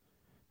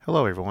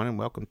Hello, everyone, and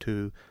welcome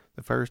to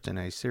the first in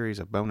a series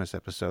of bonus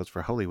episodes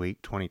for Holy Week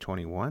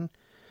 2021.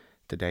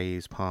 Today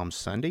is Palm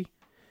Sunday,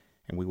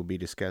 and we will be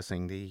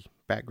discussing the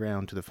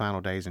background to the final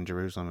days in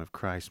Jerusalem of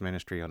Christ's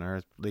ministry on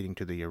earth, leading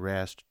to the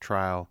arrest,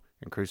 trial,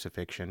 and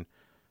crucifixion,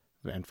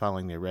 and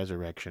following the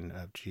resurrection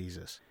of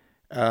Jesus.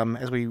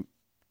 As we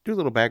do a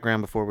little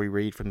background before we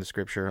read from the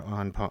scripture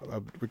on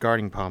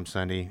regarding Palm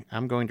Sunday,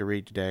 I'm going to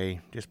read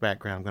today, just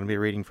background, I'm going to be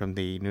reading from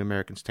the New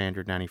American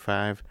Standard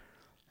 95,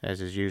 as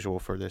is usual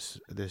for this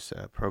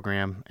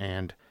program,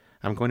 and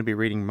I'm going to be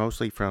reading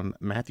mostly from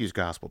Matthew's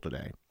Gospel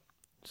today,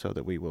 so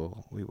that we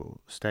will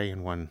stay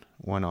in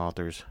one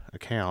author's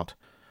account.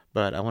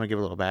 But I want to give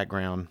a little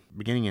background.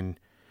 Beginning in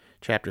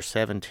chapter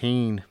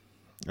 17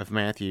 of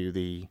Matthew,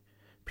 the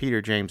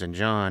Peter, James, and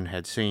John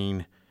had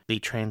seen the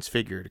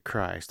transfigured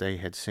Christ. They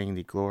had seen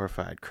the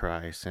glorified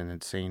Christ and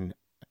had seen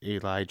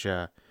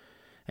Elijah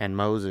and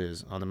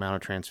Moses on the Mount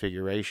of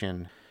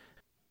Transfiguration.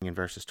 In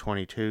verses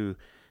 22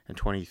 and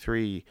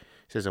 23, it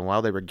says, "And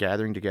while they were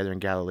gathering together in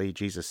Galilee,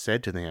 Jesus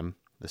said to them,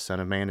 'The Son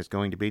of Man is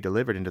going to be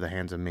delivered into the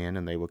hands of men,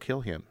 and they will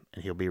kill him,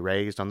 and he'll be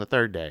raised on the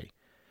third day.'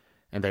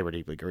 And they were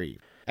deeply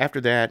grieved."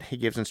 After that, he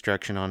gives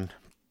instruction on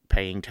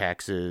paying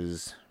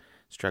taxes,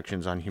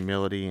 instructions on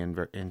humility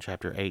in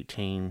chapter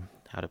 18,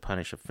 how to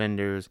punish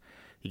offenders.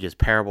 He gives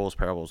parables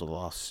of the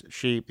lost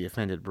sheep, the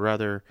offended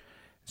brother,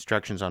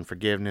 instructions on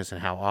forgiveness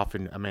and how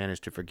often a man is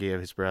to forgive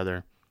his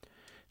brother.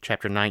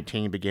 Chapter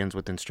 19 begins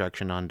with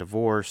instruction on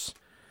divorce,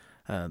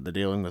 the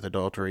dealing with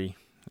adultery,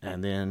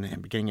 and then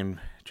beginning in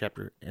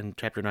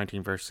chapter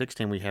 19, verse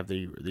 16, we have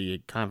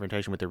the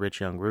confrontation with the rich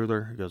young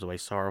ruler who goes away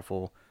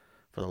sorrowful,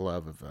 for the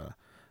love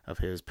of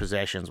his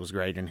possessions was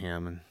great in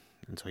him,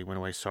 and so he went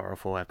away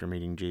sorrowful after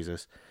meeting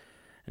Jesus.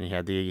 And he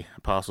had the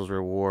apostles'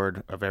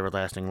 reward of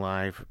everlasting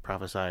life,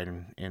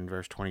 prophesied in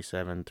verse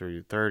 27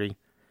 through 30.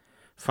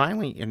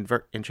 Finally, in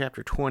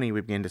chapter 20,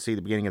 we begin to see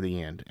the beginning of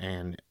the end,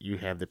 and you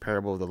have the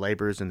parable of the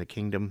laborers in the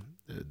kingdom,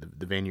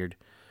 the vineyard,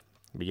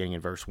 beginning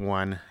in verse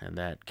 1, and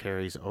that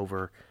carries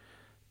over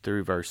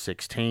through verse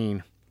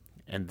 16.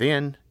 And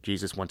then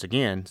Jesus once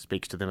again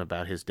speaks to them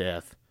about his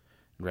death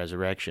and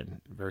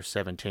resurrection. Verse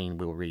 17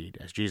 we'll read,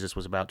 "As Jesus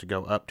was about to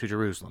go up to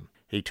Jerusalem,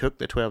 he took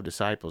the 12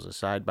 disciples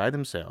aside by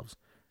themselves,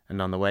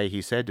 and on the way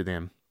he said to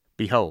them,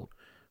 'Behold,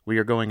 we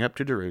are going up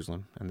to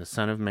Jerusalem, and the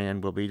Son of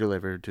Man will be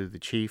delivered to the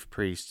chief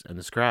priests and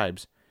the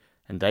scribes,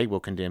 and they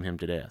will condemn him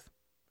to death.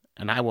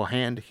 And I will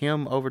hand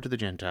him over to the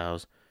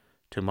Gentiles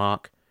to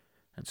mock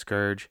and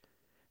scourge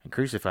and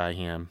crucify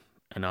him,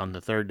 and on the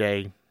third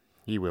day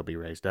he will be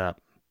raised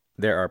up.'"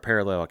 There are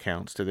parallel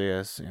accounts to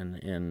this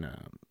in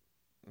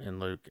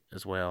Luke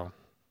as well.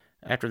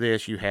 After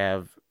this, you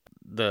have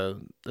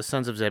the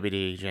sons of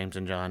Zebedee, James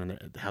and John,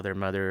 and how their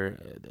mother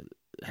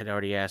had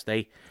already asked.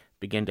 They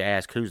begin to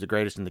ask who's the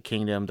greatest in the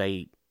kingdom.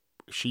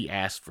 She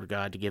asked for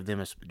God to give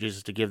them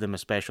Jesus to give them a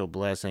special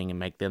blessing and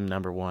make them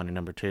number one and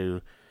number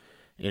two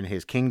in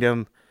his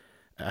kingdom.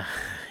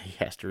 He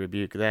has to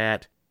rebuke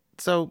that.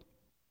 So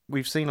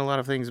we've seen a lot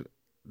of things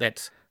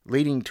that's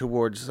leading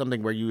towards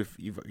something where you've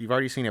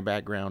already seen a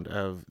background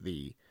of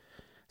the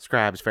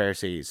scribes,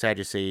 Pharisees,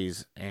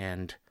 Sadducees,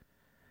 and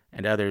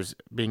others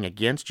being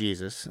against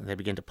Jesus. They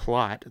begin to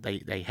plot.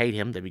 They hate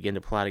him. They begin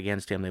to plot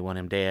against him. They want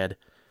him dead.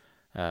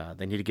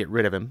 They need to get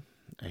rid of him.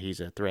 He's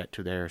a threat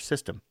to their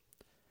system.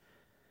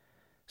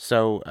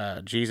 So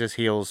Jesus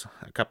heals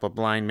a couple of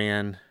blind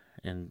men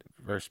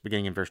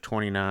beginning in verse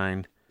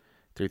 29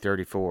 through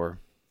 34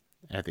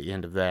 at the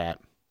end of that.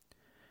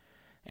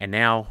 And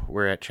now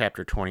we're at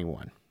chapter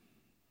 21,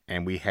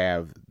 and we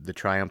have the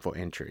triumphal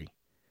entry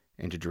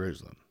into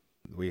Jerusalem.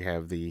 We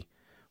have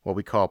what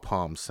we call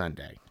Palm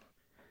Sunday.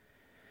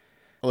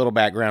 A little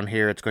background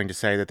here. It's going to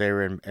say that they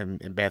were in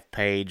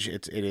Bethpage.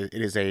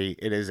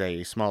 It is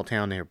a small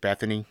town near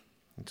Bethany.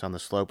 It's on the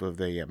slope of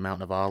the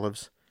Mountain of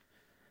Olives.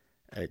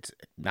 It's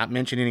not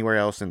mentioned anywhere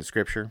else in the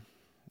Scripture,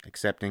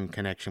 except in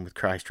connection with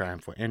Christ's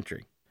triumphal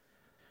entry.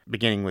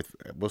 Beginning with,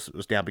 we'll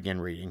now begin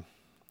reading.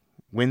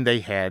 "When they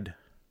had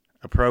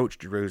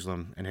approached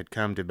Jerusalem and had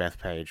come to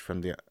Bethpage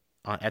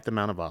at the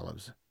Mount of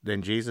Olives,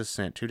 then Jesus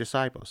sent 2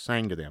 disciples,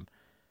 saying to them,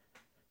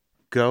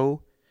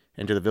 'Go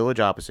into the village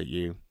opposite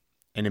you,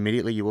 and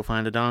immediately you will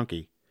find a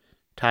donkey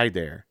tied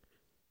there,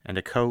 and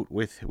a coat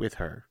with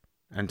her.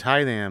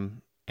 Untie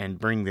them and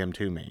bring them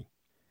to me.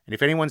 And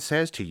if anyone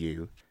says to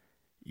you,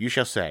 you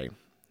shall say,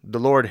 The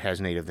Lord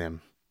has need of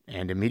them,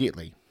 and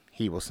immediately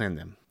he will send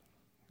them.'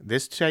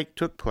 This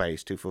took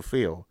place to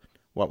fulfill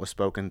what was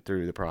spoken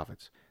through the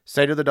prophets.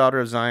 'Say to the daughter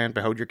of Zion,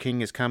 Behold, your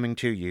king is coming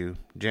to you,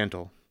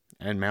 gentle,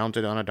 and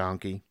mounted on a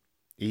donkey,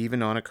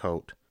 even on a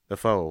colt, the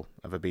foal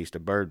of a beast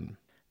of burden.'"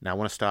 Now I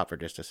want to stop for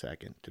just a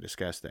second to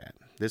discuss that.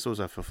 This was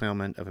a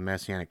fulfillment of a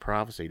messianic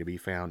prophecy to be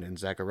found in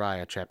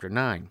Zechariah chapter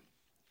 9.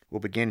 We'll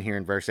begin here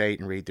in verse 8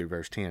 and read through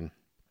verse 10.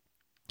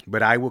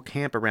 "But I will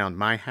camp around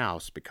my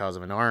house because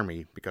of an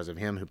army, because of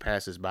him who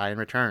passes by and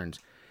returns,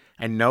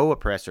 and no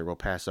oppressor will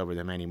pass over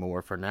them any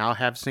more, for now I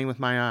have seen with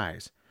my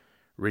eyes.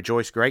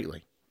 Rejoice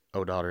greatly,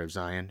 O daughter of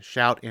Zion.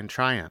 Shout in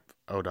triumph,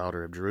 O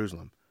daughter of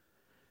Jerusalem.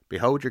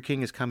 Behold, your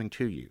king is coming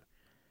to you.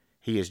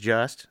 He is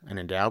just and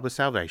endowed with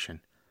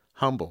salvation,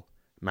 humble,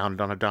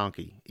 mounted on a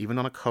donkey, even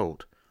on a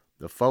colt,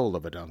 the foal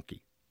of a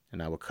donkey.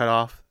 And I will cut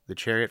off the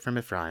chariot from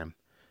Ephraim,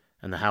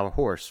 and the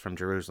horse from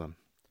Jerusalem.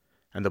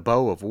 And the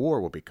bow of war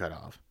will be cut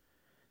off,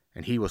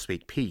 and he will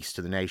speak peace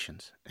to the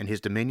nations, and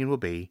his dominion will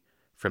be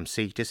from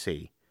sea to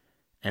sea,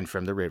 and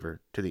from the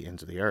river to the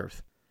ends of the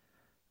earth.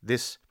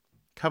 This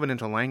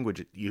covenantal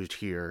language used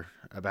here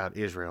about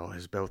Israel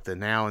is both the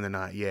now and the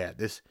not yet.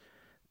 This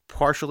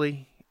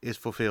partially is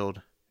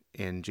fulfilled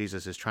in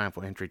Jesus'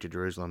 triumphal entry to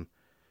Jerusalem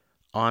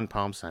on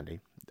Palm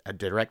Sunday, a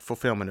direct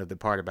fulfillment of the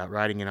part about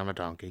riding in on a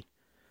donkey,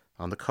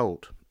 on the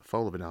colt,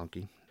 foal of a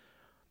donkey.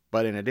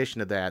 But in addition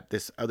to that,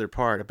 this other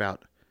part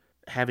about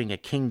having a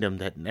kingdom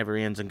that never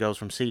ends and goes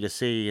from sea to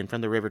sea and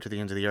from the river to the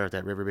ends of the earth,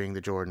 that river being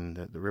the Jordan,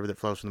 the river that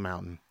flows from the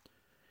mountain,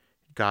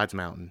 God's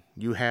mountain.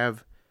 You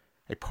have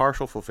a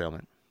partial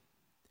fulfillment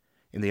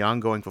in the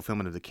ongoing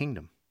fulfillment of the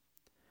kingdom.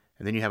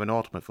 And then you have an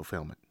ultimate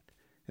fulfillment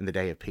in the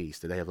day of peace,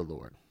 the day of the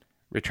Lord.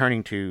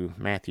 Returning to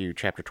Matthew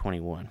chapter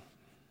 21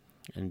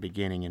 and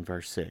beginning in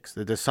verse 6.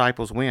 The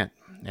disciples went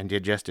and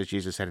did just as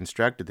Jesus had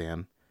instructed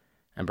them,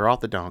 and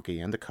brought the donkey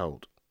and the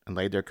colt, and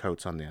laid their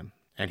coats on them,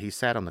 and he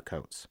sat on the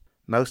coats.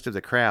 Most of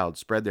the crowd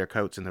spread their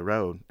coats in the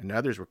road, and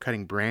others were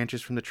cutting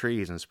branches from the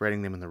trees and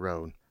spreading them in the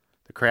road.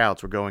 The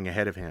crowds were going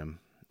ahead of him,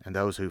 and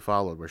those who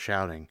followed were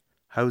shouting,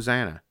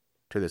 Hosanna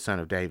to the Son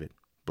of David.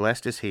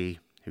 Blessed is he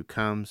who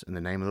comes in the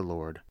name of the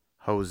Lord.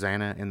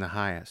 Hosanna in the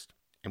highest.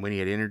 And when he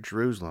had entered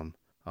Jerusalem,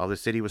 all the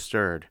city was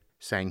stirred,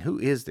 saying, Who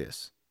is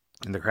this?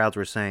 And the crowds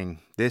were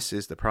saying, This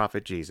is the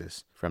prophet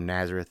Jesus from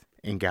Nazareth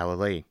in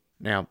Galilee.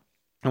 Now,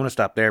 I want to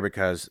stop there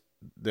because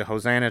the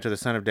Hosanna to the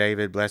Son of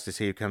David, blessed is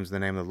he who comes in the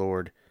name of the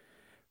Lord.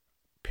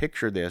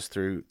 Picture this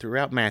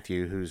throughout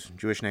Matthew, whose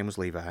Jewish name was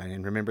Levi,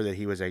 and remember that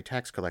he was a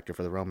tax collector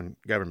for the Roman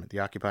government, the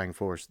occupying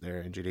force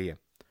there in Judea.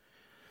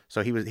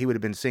 So he would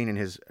have been seen in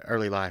his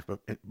early life, but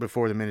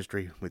before the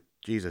ministry with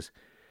Jesus,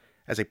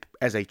 as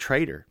a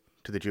traitor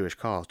to the Jewish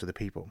cause, to the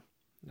people.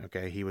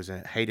 Okay, he was a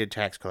hated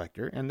tax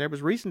collector, and there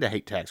was reason to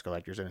hate tax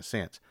collectors in a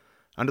sense.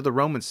 Under the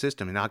Roman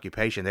system in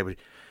occupation, they would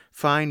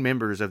find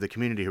members of the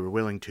community who were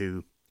willing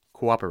to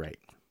cooperate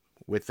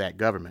with that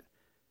government,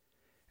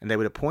 and they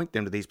would appoint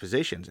them to these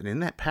positions. And in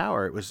that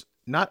power, it was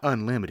not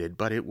unlimited,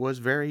 but it was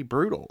very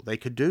brutal. They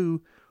could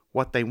do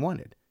what they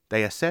wanted.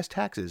 They assessed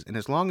taxes, and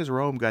as long as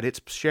Rome got its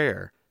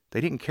share,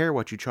 they didn't care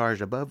what you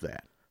charged above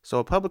that. So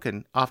a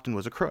publican often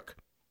was a crook.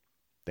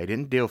 They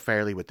didn't deal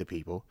fairly with the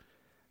people.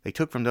 They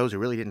took from those who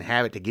really didn't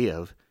have it to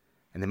give,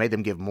 and they made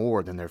them give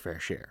more than their fair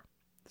share.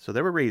 So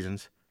there were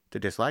reasons to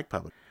dislike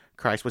publicans.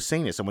 Christ was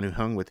seen as someone who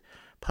hung with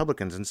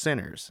publicans and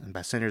sinners, and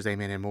by sinners they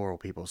meant immoral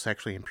people,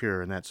 sexually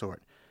impure and that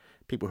sort,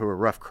 people who were a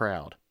rough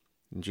crowd.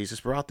 And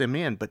Jesus brought them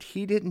in, but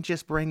he didn't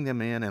just bring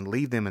them in and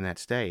leave them in that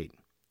state.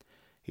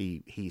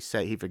 He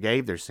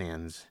forgave their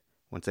sins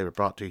once they were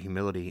brought to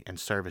humility and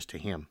service to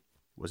him.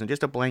 It wasn't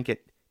just a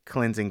blanket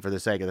cleansing for the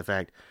sake of the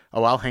fact,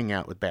 I'll hang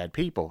out with bad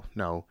people.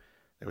 No,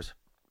 there was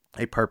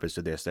a purpose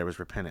to this. There was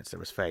repentance, there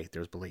was faith, there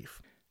was belief.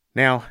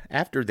 Now,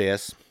 after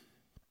this,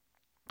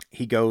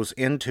 he goes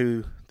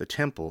into the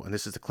temple, and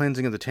this is the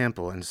cleansing of the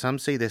temple, and some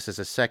see this as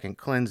a second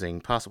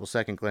cleansing, possible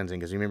second cleansing,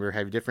 because you remember,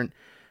 have different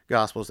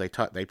Gospels, they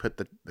put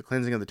the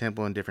cleansing of the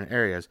temple in different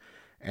areas,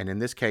 and in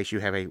this case, you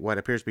have what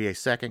appears to be a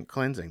second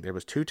cleansing. There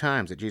was 2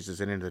 times that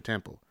Jesus entered the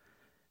temple,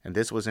 and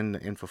this was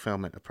in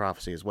fulfillment of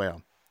prophecy as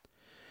well.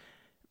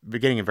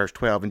 Beginning in verse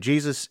 12, And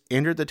Jesus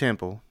entered the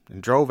temple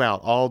and drove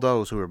out all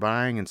those who were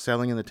buying and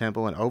selling in the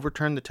temple, and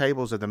overturned the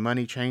tables of the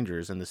money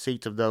changers and the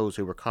seats of those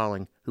who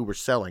were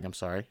selling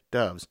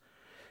doves.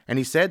 And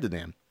he said to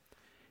them,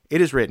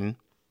 It is written,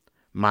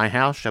 My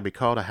house shall be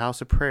called a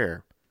house of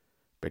prayer,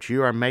 but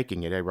you are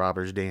making it a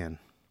robber's den.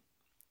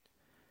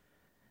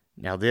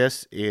 Now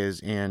this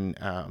is in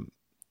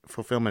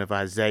fulfillment of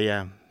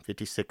Isaiah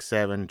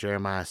 56:7,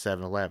 Jeremiah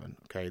 7:11.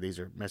 Okay, these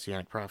are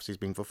messianic prophecies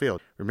being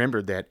fulfilled.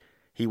 Remember that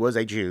he was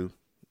a Jew.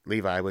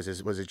 Levi was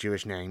his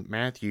Jewish name.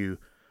 Matthew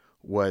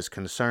was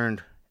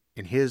concerned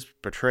in his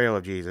portrayal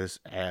of Jesus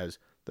as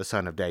the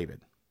Son of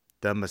David,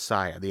 the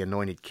Messiah, the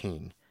anointed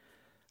king,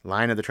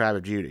 Lion of the tribe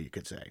of Judah, you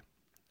could say.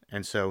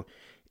 And so,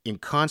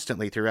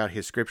 constantly throughout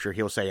his scripture,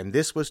 he'll say, and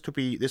this was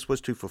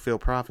to fulfill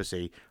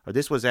prophecy, or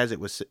this was as it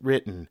was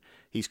written.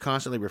 He's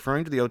constantly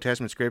referring to the Old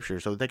Testament scripture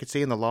so that they could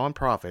see in the law and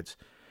prophets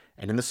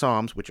and in the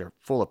Psalms, which are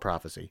full of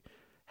prophecy,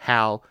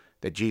 how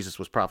that Jesus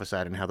was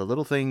prophesied and how the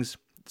little things,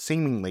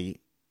 seemingly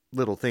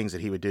little things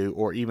that he would do,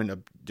 or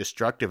even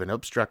destructive and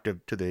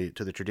obstructive to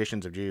the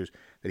traditions of Jews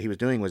that he was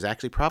doing, was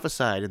actually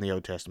prophesied in the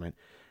Old Testament,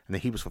 and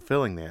that he was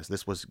fulfilling this.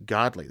 This was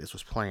godly. This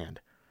was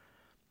planned.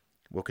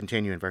 We'll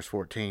continue in verse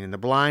 14. And the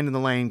blind and the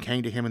lame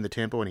came to him in the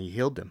temple, and he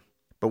healed them.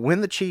 But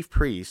when the chief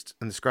priests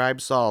and the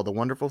scribes saw the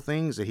wonderful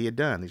things that he had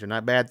done, these are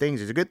not bad things,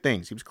 these are good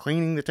things. He was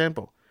cleaning the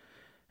temple.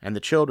 And the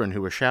children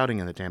who were shouting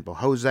in the temple,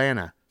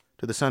 Hosanna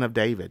to the Son of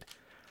David,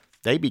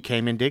 they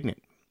became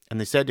indignant.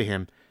 And they said to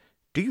him,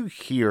 Do you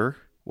hear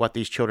what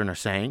these children are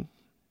saying?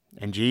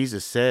 And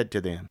Jesus said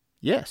to them,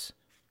 Yes.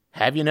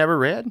 Have you never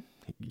read?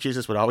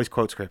 Jesus would always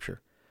quote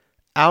scripture.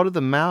 Out of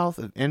the mouth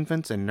of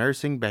infants and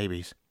nursing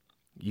babies,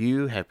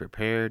 you have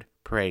prepared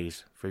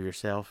praise for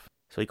yourself.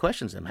 So he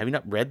questions them. Have you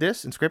not read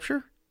this in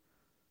Scripture?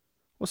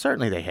 Well,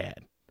 certainly they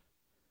had.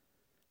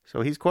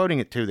 So he's quoting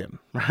it to them,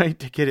 right,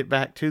 to get it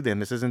back to them.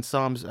 This is in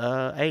Psalms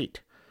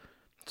 8.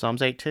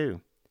 Psalms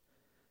 8:2.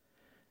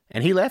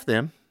 And he left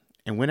them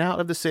and went out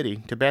of the city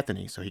to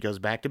Bethany. So he goes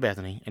back to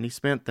Bethany, and he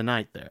spent the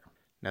night there.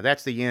 Now,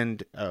 that's the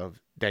end of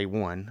day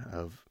 1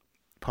 of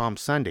Palm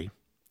Sunday,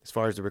 as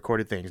far as the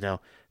recorded things. Now,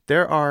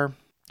 there are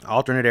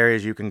alternate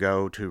areas you can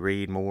go to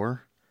read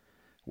more.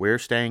 We're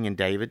staying in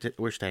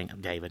We're staying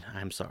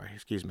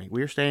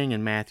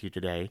in Matthew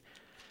today.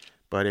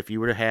 But if you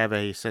were to have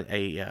a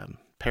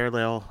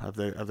parallel of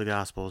the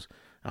Gospels,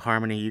 a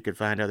harmony, you could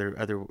find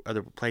other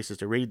places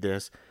to read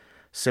this.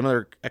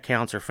 Similar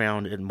accounts are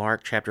found in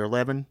Mark chapter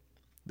 11.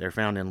 They're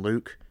found in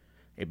Luke,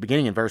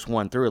 beginning in verse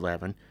 1 through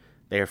 11.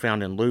 They are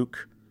found in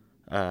Luke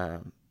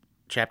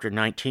chapter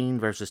 19,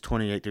 verses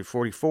 28 through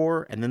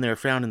 44. And then they're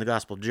found in the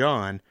Gospel of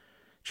John,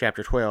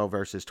 chapter 12,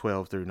 verses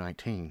 12 through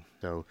 19.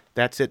 So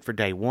that's it for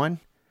day 1.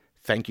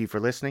 Thank you for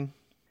listening.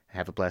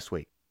 Have a blessed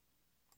week.